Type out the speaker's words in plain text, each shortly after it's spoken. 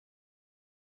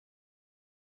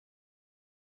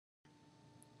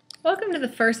Welcome to the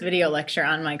first video lecture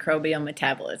on microbial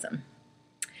metabolism.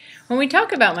 When we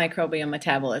talk about microbial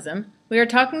metabolism, we are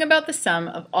talking about the sum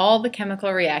of all the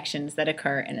chemical reactions that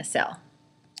occur in a cell.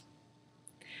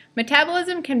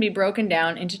 Metabolism can be broken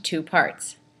down into two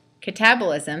parts,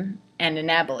 catabolism and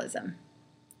anabolism.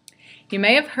 You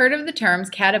may have heard of the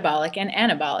terms catabolic and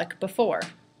anabolic before.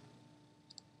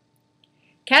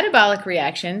 Catabolic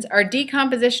reactions are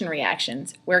decomposition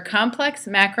reactions where complex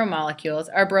macromolecules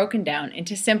are broken down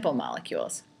into simple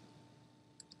molecules.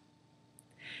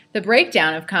 The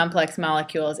breakdown of complex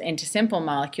molecules into simple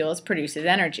molecules produces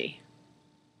energy.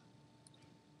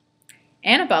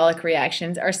 Anabolic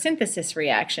reactions are synthesis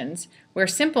reactions where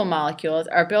simple molecules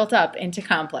are built up into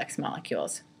complex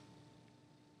molecules.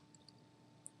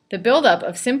 The buildup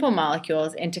of simple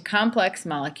molecules into complex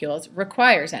molecules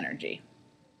requires energy.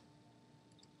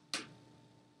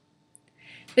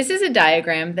 This is a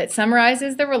diagram that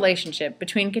summarizes the relationship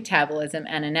between catabolism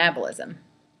and anabolism.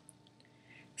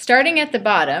 Starting at the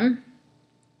bottom,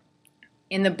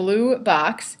 in the blue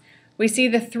box, we see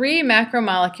the three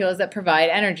macromolecules that provide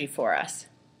energy for us: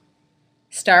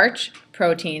 starch,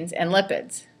 proteins, and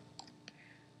lipids.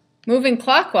 Moving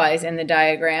clockwise in the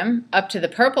diagram up to the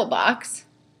purple box,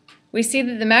 we see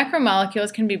that the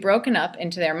macromolecules can be broken up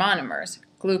into their monomers: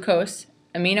 glucose,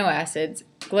 amino acids,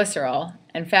 glycerol,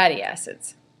 and fatty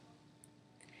acids.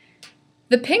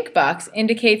 The pink box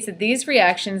indicates that these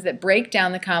reactions that break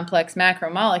down the complex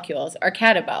macromolecules are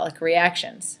catabolic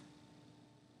reactions.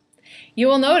 You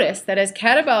will notice that as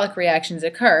catabolic reactions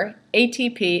occur,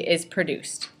 ATP is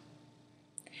produced.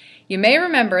 You may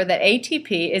remember that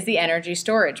ATP is the energy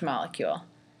storage molecule,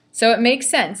 so it makes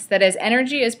sense that as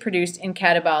energy is produced in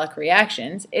catabolic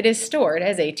reactions, it is stored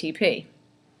as ATP.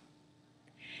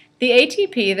 The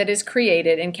ATP that is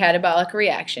created in catabolic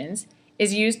reactions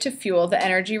is used to fuel the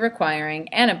energy-requiring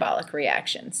anabolic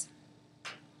reactions.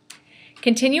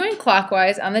 Continuing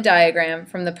clockwise on the diagram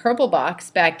from the purple box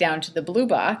back down to the blue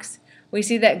box, we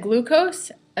see that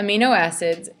glucose, amino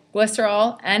acids,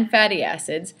 glycerol, and fatty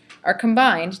acids are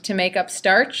combined to make up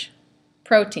starch,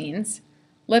 proteins,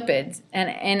 lipids, and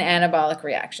in anabolic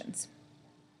reactions.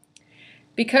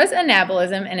 Because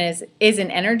anabolism is an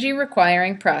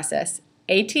energy-requiring process,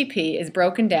 ATP is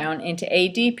broken down into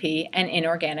ADP and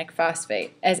inorganic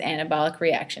phosphate as anabolic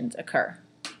reactions occur.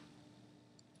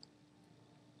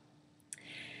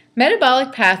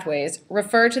 Metabolic pathways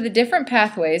refer to the different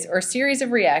pathways or series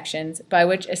of reactions by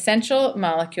which essential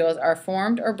molecules are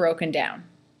formed or broken down.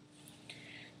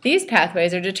 These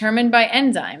pathways are determined by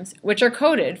enzymes, which are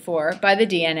coded for by the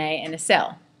DNA in a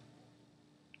cell.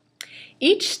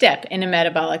 Each step in a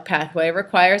metabolic pathway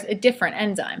requires a different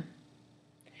enzyme.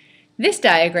 This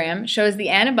diagram shows the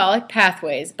anabolic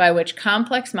pathways by which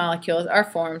complex molecules are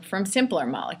formed from simpler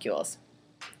molecules.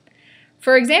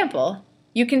 For example,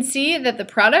 you can see that the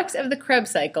products of the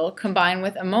Krebs cycle combine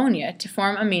with ammonia to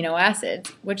form amino acids,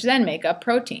 which then make up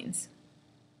proteins.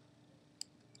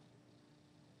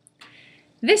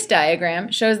 This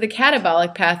diagram shows the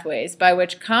catabolic pathways by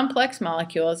which complex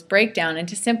molecules break down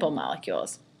into simple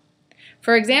molecules.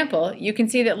 For example, you can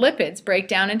see that lipids break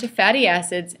down into fatty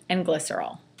acids and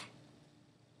glycerol.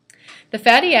 The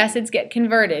fatty acids get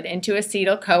converted into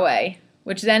acetyl-CoA,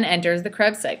 which then enters the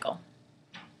Krebs cycle.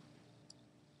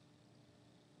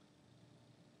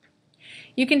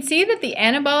 You can see that the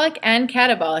anabolic and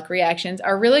catabolic reactions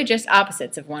are really just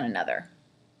opposites of one another.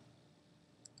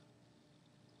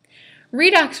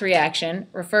 Redox reaction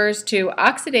refers to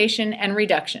oxidation and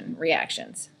reduction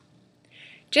reactions.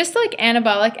 Just like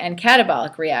anabolic and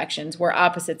catabolic reactions were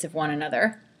opposites of one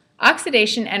another,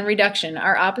 oxidation and reduction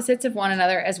are opposites of one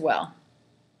another as well.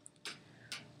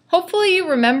 Hopefully you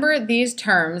remember these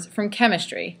terms from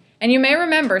chemistry, and you may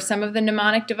remember some of the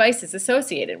mnemonic devices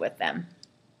associated with them.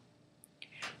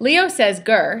 Leo says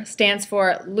GER stands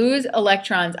for lose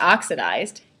electrons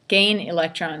oxidized, gain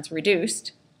electrons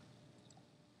reduced.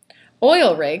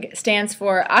 Oil rig stands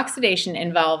for oxidation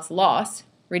involves loss,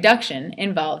 reduction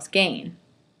involves gain.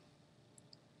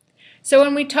 So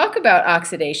when we talk about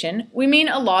oxidation, we mean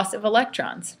a loss of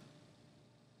electrons.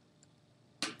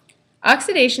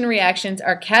 Oxidation reactions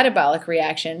are catabolic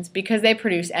reactions because they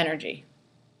produce energy.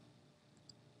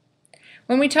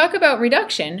 When we talk about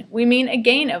reduction, we mean a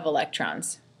gain of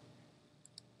electrons.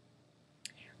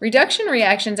 Reduction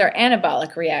reactions are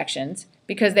anabolic reactions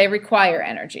because they require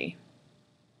energy.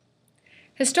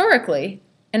 Historically,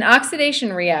 an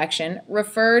oxidation reaction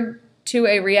referred to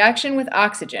a reaction with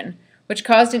oxygen which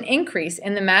caused an increase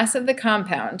in the mass of the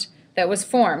compound that was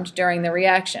formed during the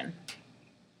reaction.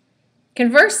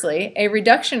 Conversely, a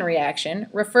reduction reaction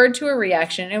referred to a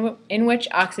reaction in which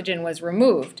oxygen was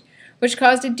removed, which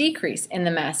caused a decrease in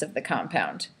the mass of the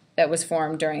compound that was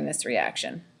formed during this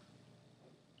reaction.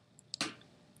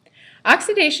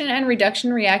 Oxidation and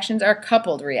reduction reactions are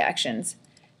coupled reactions,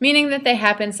 meaning that they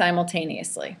happen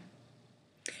simultaneously.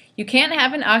 You can't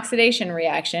have an oxidation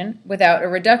reaction without a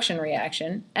reduction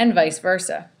reaction, and vice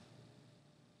versa.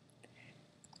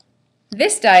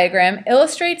 This diagram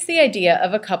illustrates the idea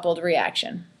of a coupled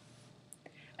reaction.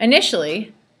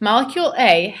 Initially, molecule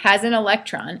A has an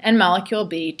electron and molecule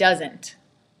B doesn't.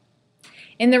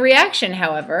 In the reaction,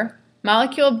 however,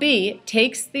 molecule B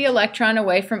takes the electron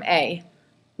away from A,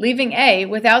 leaving A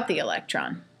without the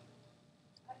electron.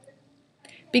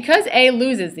 Because A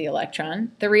loses the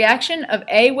electron, the reaction of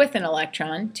A with an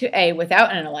electron to A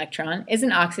without an electron is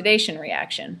an oxidation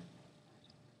reaction.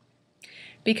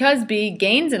 Because B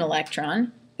gains an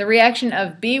electron, the reaction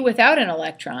of B without an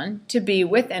electron to B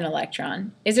with an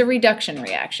electron is a reduction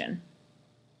reaction.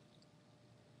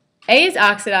 A is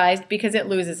oxidized because it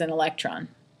loses an electron.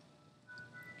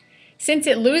 Since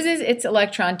it loses its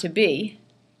electron to B,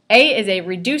 A is a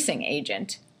reducing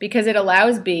agent because it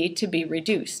allows B to be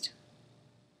reduced.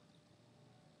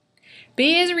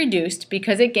 B is reduced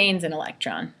because it gains an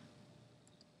electron.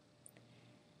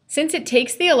 Since it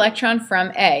takes the electron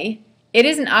from A, it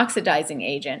is an oxidizing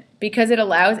agent because it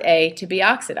allows A to be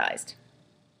oxidized.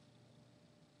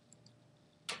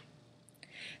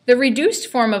 The reduced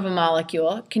form of a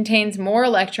molecule contains more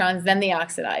electrons than the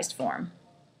oxidized form.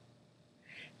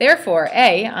 Therefore,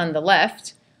 A on the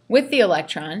left with the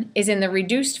electron is in the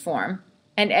reduced form,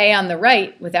 and A on the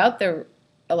right without the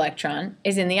electron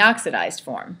is in the oxidized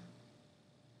form.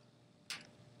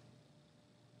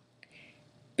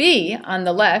 B on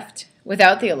the left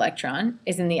without the electron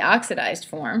is in the oxidized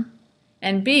form,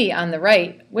 and B on the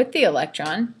right with the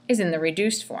electron is in the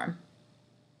reduced form.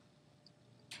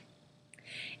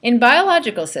 In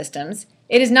biological systems,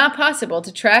 it is not possible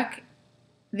to track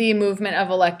the movement of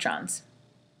electrons.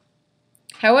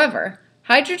 However,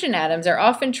 hydrogen atoms are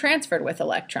often transferred with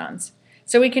electrons,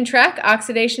 so we can track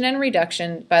oxidation and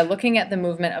reduction by looking at the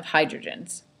movement of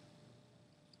hydrogens.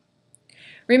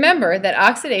 Remember that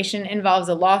oxidation involves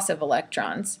a loss of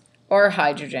electrons, or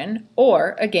hydrogen,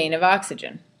 or a gain of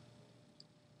oxygen.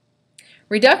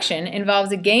 Reduction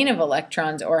involves a gain of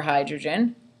electrons or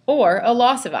hydrogen, or a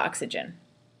loss of oxygen.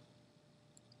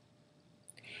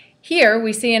 Here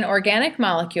we see an organic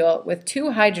molecule with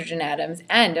 2 hydrogen atoms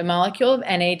and a molecule of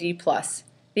NAD+,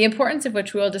 the importance of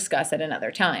which we will discuss at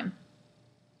another time.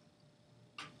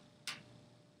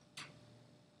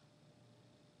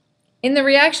 In the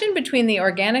reaction between the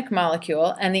organic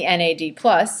molecule and the NAD+,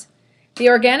 the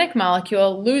organic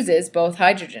molecule loses both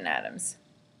hydrogen atoms.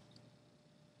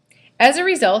 As a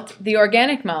result, the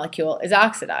organic molecule is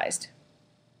oxidized.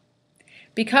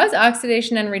 Because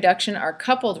oxidation and reduction are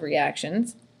coupled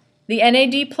reactions, the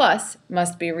NAD+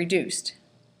 must be reduced.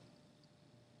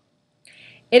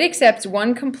 It accepts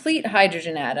one complete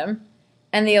hydrogen atom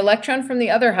and the electron from the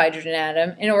other hydrogen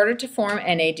atom in order to form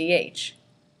NADH.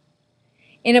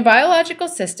 In a biological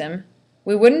system,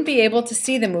 we wouldn't be able to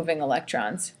see the moving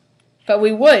electrons, but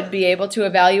we would be able to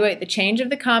evaluate the change of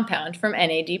the compound from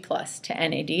NAD+ to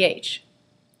NADH.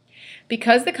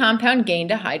 Because the compound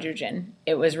gained a hydrogen,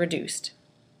 it was reduced.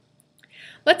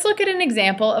 Let's look at an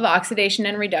example of oxidation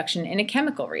and reduction in a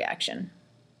chemical reaction.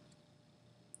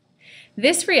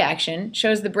 This reaction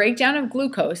shows the breakdown of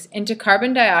glucose into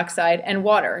carbon dioxide and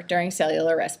water during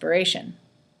cellular respiration.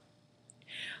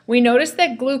 We notice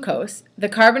that glucose, the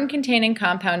carbon-containing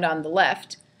compound on the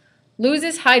left,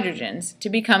 loses hydrogens to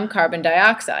become carbon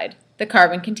dioxide, the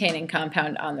carbon-containing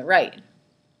compound on the right.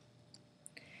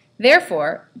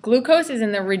 Therefore, glucose is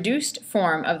in the reduced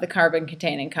form of the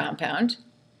carbon-containing compound,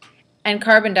 and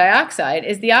carbon dioxide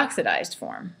is the oxidized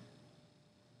form.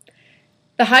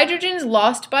 The hydrogens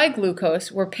lost by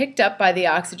glucose were picked up by the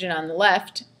oxygen on the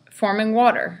left, forming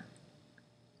water.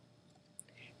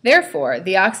 Therefore,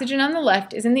 the oxygen on the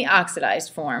left is in the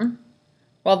oxidized form,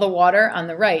 while the water on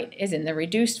the right is in the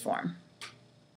reduced form.